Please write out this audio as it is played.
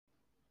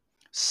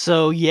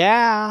So,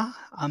 yeah,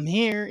 I'm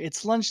here.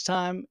 It's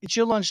lunchtime. It's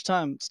your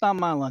lunchtime. It's not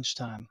my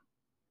lunchtime.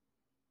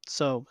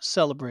 So,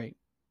 celebrate,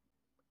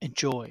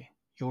 enjoy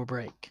your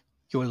break,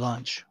 your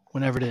lunch,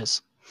 whenever it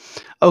is.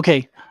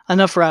 Okay,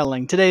 enough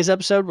rattling. Today's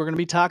episode, we're going to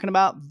be talking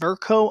about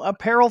Verco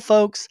Apparel,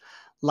 folks.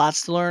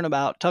 Lots to learn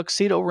about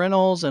tuxedo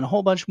rentals and a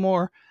whole bunch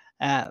more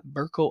at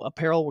Verco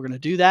Apparel. We're going to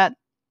do that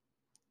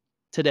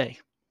today.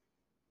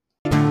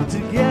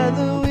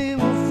 Together we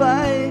will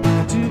fight,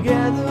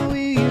 together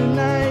we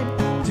unite,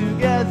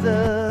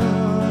 together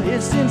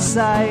it's in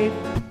sight.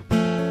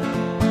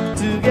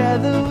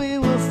 Together we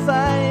will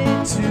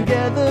fight,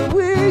 together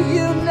we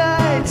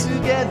unite,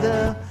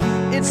 together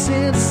it's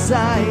in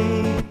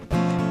sight,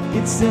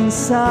 it's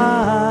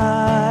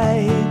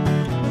inside.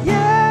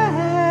 Yeah.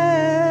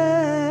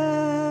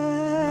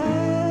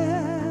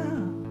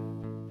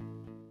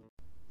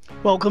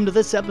 Welcome to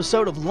this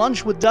episode of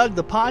Lunch with Doug,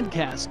 the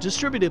podcast,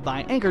 distributed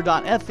by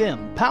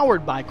Anchor.fm,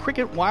 powered by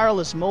Cricket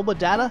Wireless Mobile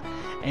Data,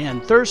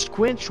 and Thirst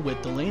Quench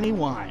with Delaney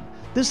Wine.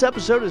 This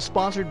episode is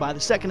sponsored by the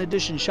Second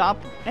Edition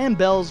Shop and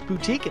Bell's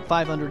Boutique at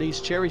 500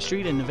 East Cherry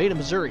Street in Nevada,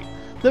 Missouri.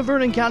 The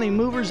Vernon County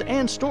Movers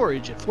and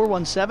Storage at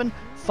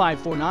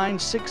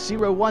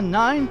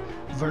 417-549-6019,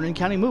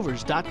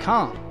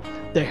 VernonCountyMovers.com.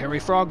 The Harry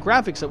Frog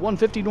Graphics at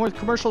 150 North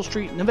Commercial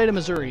Street, Nevada,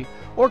 Missouri,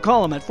 or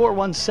call them at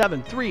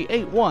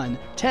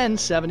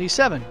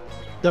 417-381-1077.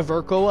 The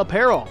Verco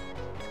Apparel,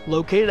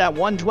 located at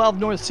 112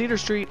 North Cedar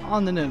Street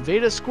on the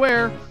Nevada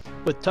Square,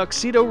 with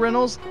tuxedo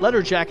rentals,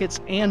 leather jackets,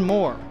 and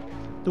more.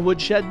 The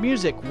Woodshed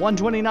Music,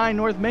 129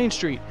 North Main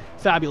Street,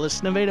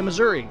 Fabulous, Nevada,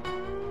 Missouri.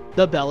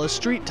 The Bella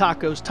Street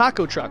Tacos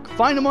Taco Truck,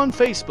 find them on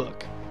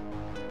Facebook.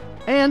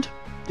 And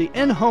the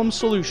In-Home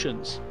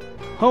Solutions,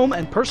 home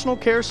and personal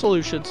care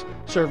solutions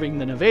serving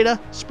the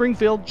Nevada,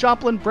 Springfield,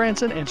 Joplin,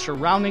 Branson, and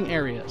surrounding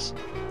areas.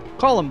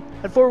 Call them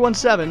at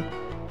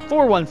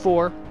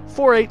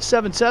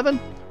 417-414-4877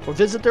 or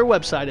visit their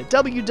website at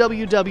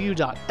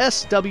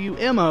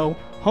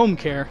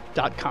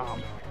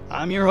www.swmohomecare.com.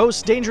 I'm your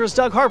host, Dangerous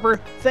Doug Harper.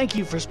 Thank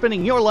you for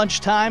spending your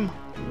lunchtime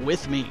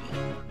with me.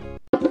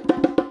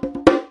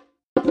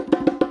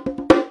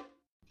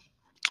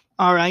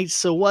 All right,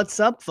 so what's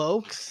up,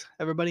 folks?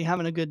 Everybody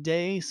having a good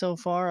day so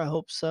far? I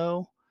hope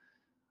so.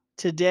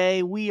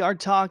 Today we are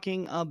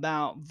talking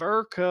about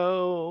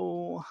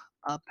Verco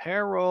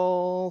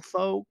Apparel,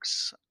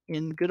 folks,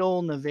 in good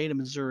old Nevada,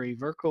 Missouri.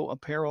 Verco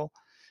Apparel.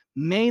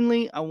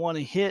 Mainly, I want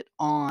to hit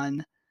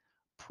on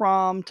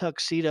prom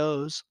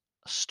tuxedos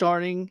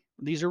starting.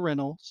 These are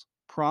rentals.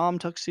 Prom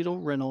tuxedo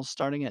rentals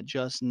starting at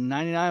just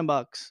 99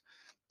 bucks.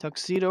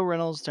 Tuxedo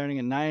rentals starting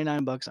at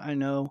 99 bucks. I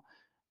know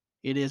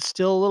it is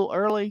still a little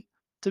early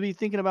to be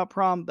thinking about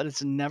prom, but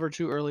it's never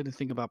too early to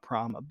think about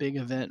prom. A big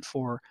event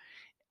for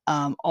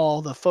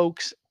all the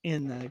folks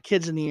in the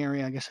kids in the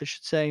area, I guess I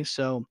should say.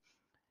 So,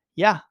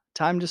 yeah,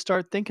 time to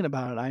start thinking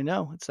about it. I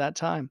know it's that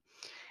time.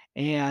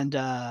 And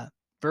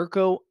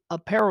Verco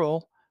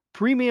Apparel,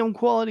 premium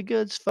quality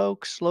goods,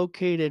 folks,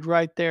 located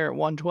right there at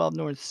 112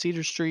 North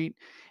Cedar Street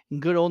in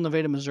good old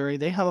Nevada, Missouri.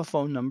 They have a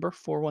phone number,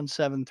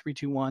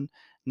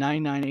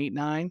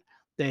 417-321-9989.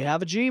 They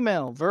have a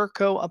Gmail,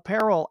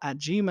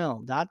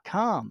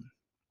 vercoapparel@gmail.com.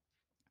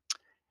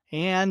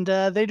 And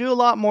they do a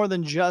lot more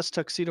than just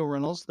tuxedo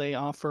rentals. They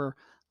offer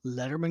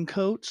Letterman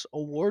coats,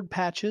 award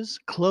patches,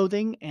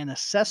 clothing, and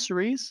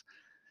accessories.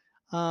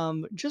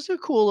 Just a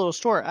cool little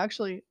store.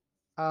 Actually,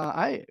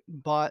 I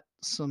bought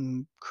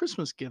some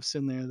Christmas gifts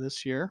in there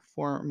this year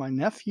for my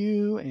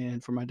nephew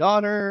and for my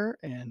daughter.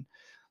 And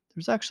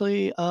there's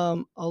actually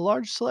a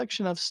large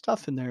selection of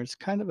stuff in there. It's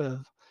kind of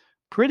a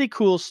pretty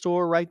cool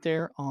store right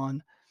there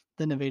on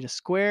the Nevada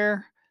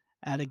Square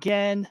at,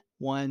 again,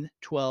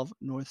 112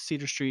 North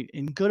Cedar Street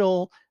in good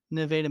old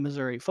Nevada,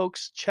 Missouri.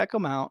 Folks, check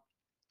them out.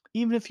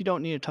 Even if you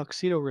don't need a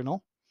tuxedo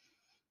rental,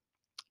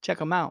 check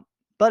them out.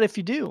 But if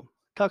you do,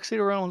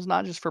 tuxedo rental is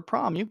not just for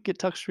prom. You can get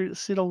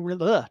tuxedo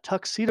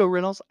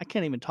rentals. I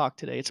can't even talk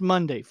today. It's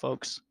Monday,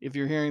 folks. If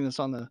you're hearing this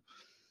on the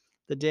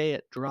day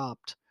it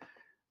dropped,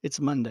 it's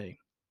Monday.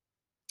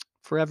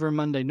 Forever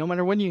Monday. No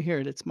matter when you hear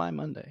it, it's my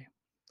Monday.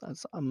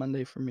 That's a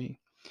Monday for me.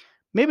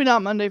 Maybe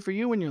not Monday for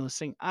you when you're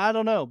listening. I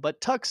don't know.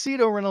 But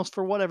tuxedo rentals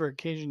for whatever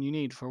occasion you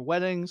need, for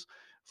weddings,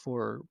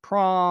 for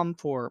prom,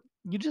 for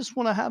you just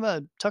want to have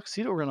a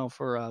tuxedo rental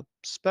for a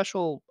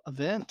special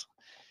event.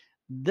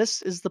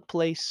 This is the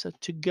place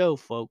to go,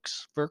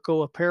 folks.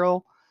 Verco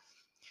Apparel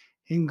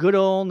in good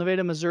old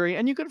Nevada, Missouri.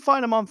 And you can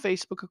find them on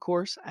Facebook, of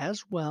course,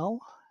 as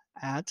well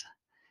at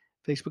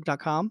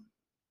facebook.com.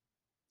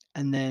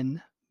 And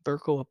then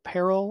Verco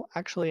Apparel.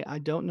 Actually, I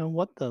don't know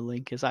what the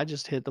link is. I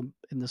just hit them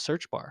in the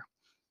search bar.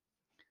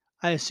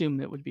 I assume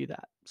it would be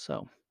that.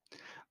 So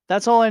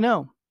that's all I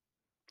know,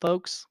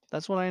 folks.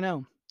 That's what I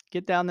know.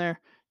 Get down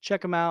there,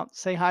 check them out,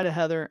 say hi to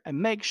Heather,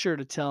 and make sure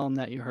to tell them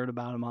that you heard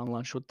about them on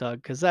Lunch with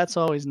Doug, because that's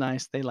always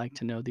nice. They like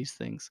to know these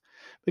things.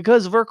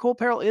 Because Verco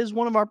Apparel is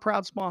one of our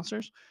proud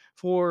sponsors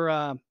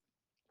for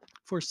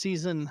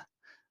season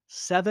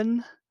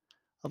 7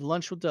 of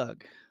Lunch with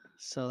Doug.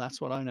 So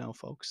that's what I know,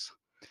 folks.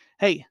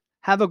 Hey,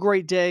 have a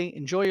great day.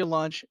 Enjoy your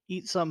lunch.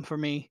 Eat something for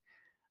me.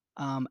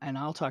 And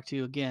I'll talk to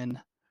you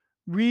again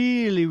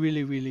really,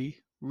 really, really,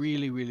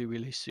 really, really,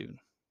 really soon.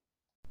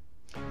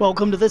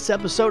 Welcome to this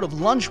episode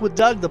of Lunch with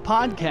Doug, the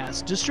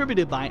podcast,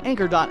 distributed by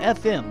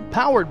Anchor.fm,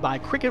 powered by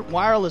Cricket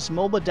Wireless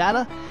Mobile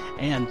Data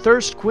and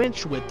Thirst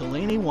Quench with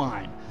Delaney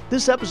Wine.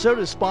 This episode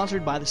is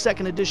sponsored by the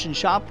Second Edition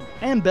Shop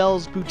and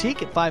Bell's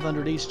Boutique at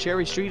 500 East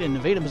Cherry Street in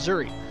Nevada,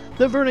 Missouri.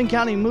 The Vernon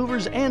County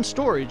Movers and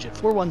Storage at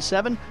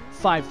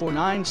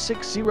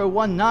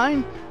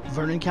 417-549-6019,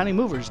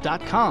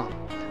 VernonCountyMovers.com.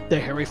 The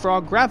Harry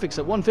Frog Graphics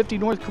at 150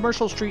 North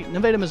Commercial Street,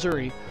 Nevada,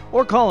 Missouri,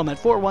 or call them at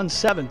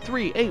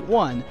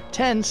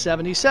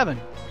 417-381-1077.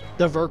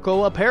 The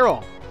Verco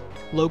Apparel,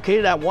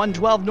 located at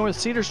 112 North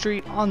Cedar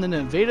Street on the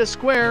Nevada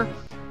Square,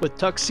 with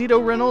tuxedo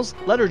rentals,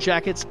 leather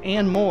jackets,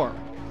 and more.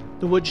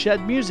 The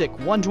Woodshed Music,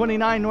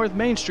 129 North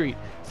Main Street,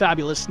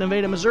 Fabulous,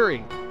 Nevada,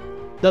 Missouri.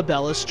 The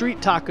Bella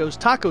Street Tacos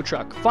Taco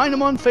Truck, find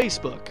them on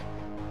Facebook.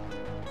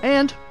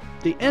 And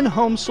the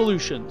In-Home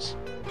Solutions,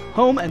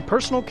 home and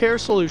personal care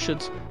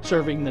solutions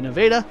serving the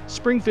Nevada,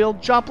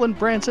 Springfield, Joplin,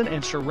 Branson,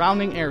 and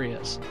surrounding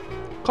areas.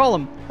 Call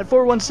them at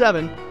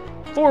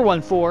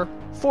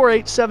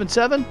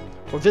 417-414-4877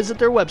 or visit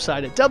their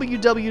website at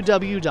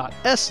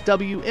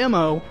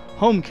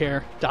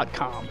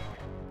www.swmohomecare.com.